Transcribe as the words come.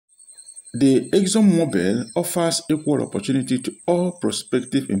The ExxonMobil offers equal opportunity to all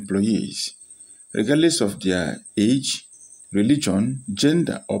prospective employees, regardless of their age, religion,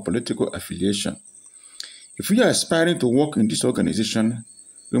 gender, or political affiliation. If you are aspiring to work in this organization,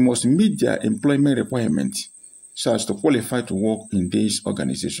 you must meet their employment requirements so as to qualify to work in this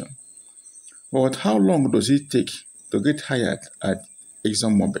organization. But how long does it take to get hired at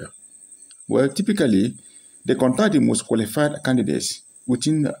ExxonMobil? Well, typically, they contact the most qualified candidates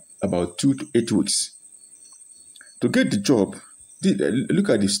within about 2 to 8 weeks. To get the job, look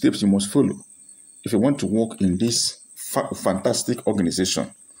at the steps you must follow if you want to work in this fantastic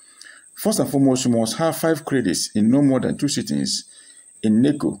organization. First and foremost, you must have 5 credits in no more than 2 sittings in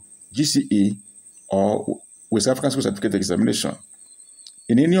NECO, GCE, or West African School Certificate Examination.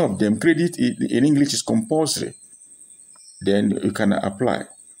 In any of them, credit in English is compulsory. Then you can apply.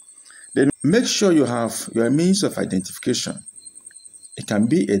 Then make sure you have your means of identification. It can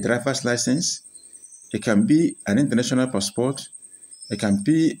be a driver's license, it can be an international passport, it can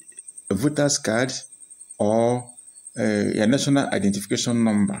be a voter's card, or a national identification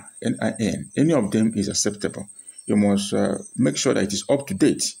number, NIN. Any of them is acceptable. You must make sure that it is up to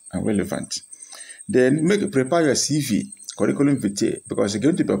date and relevant. Then prepare your CV, curriculum vitae, because it's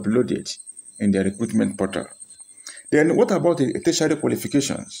going to be uploaded in the recruitment portal. Then what about the tertiary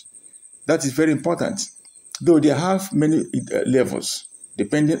qualifications? That is very important. Though they have many levels,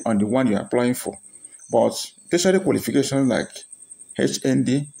 depending on the one you're applying for. But tertiary qualifications like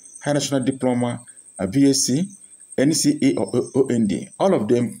HND, High National Diploma, a BSc, NCA, or OND, all of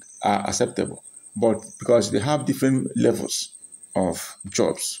them are acceptable. But because they have different levels of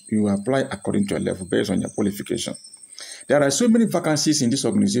jobs, you apply according to your level based on your qualification. There are so many vacancies in this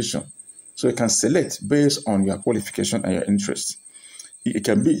organization, so you can select based on your qualification and your interest. It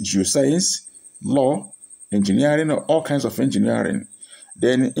can be geoscience, law, engineering, or all kinds of engineering.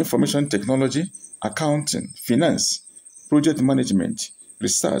 Then information technology, accounting, finance, project management,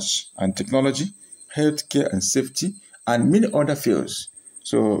 research and technology, healthcare and safety, and many other fields.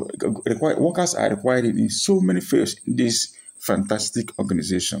 So workers are required in so many fields in this fantastic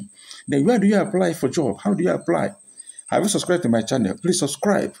organization. Then where do you apply for job? How do you apply? Have you subscribed to my channel? Please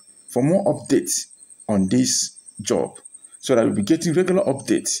subscribe for more updates on this job so that you'll be getting regular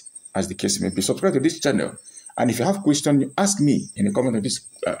updates as the case may be. Subscribe to this channel. And if you have questions, you ask me in the comment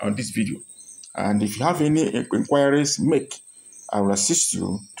on this video. And if you have any inquiries, I will assist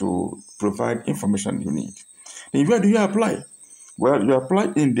you to provide information you need. Then where do you apply? Well, you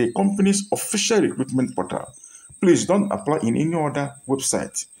apply in the company's official recruitment portal. Please don't apply in any other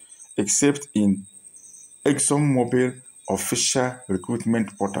website except in ExxonMobil official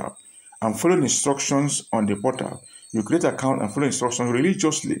recruitment portal. And follow the instructions on the portal. You create an account and follow instructions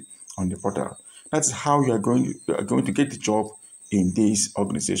religiously on the portal. That's how you are going to get the job in this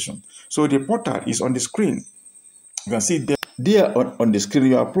organization. So the portal is on the screen. You can see there on the screen.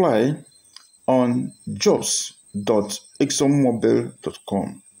 You apply on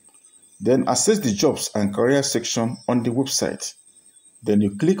jobs.exxonmobil.com. Then access the jobs and career section on the website. Then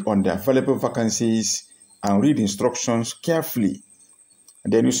you click on the available vacancies and read instructions carefully.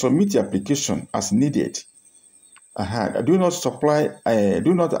 And then you submit the application as needed. Do not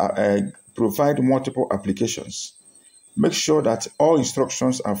provide multiple applications. Make sure that all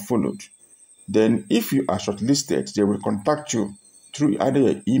instructions are followed. Then if you are shortlisted, they will contact you through either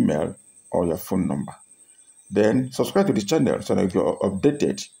your email or your phone number. Then subscribe to the channel so that you'll be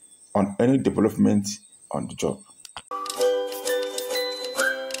updated on any development on the job.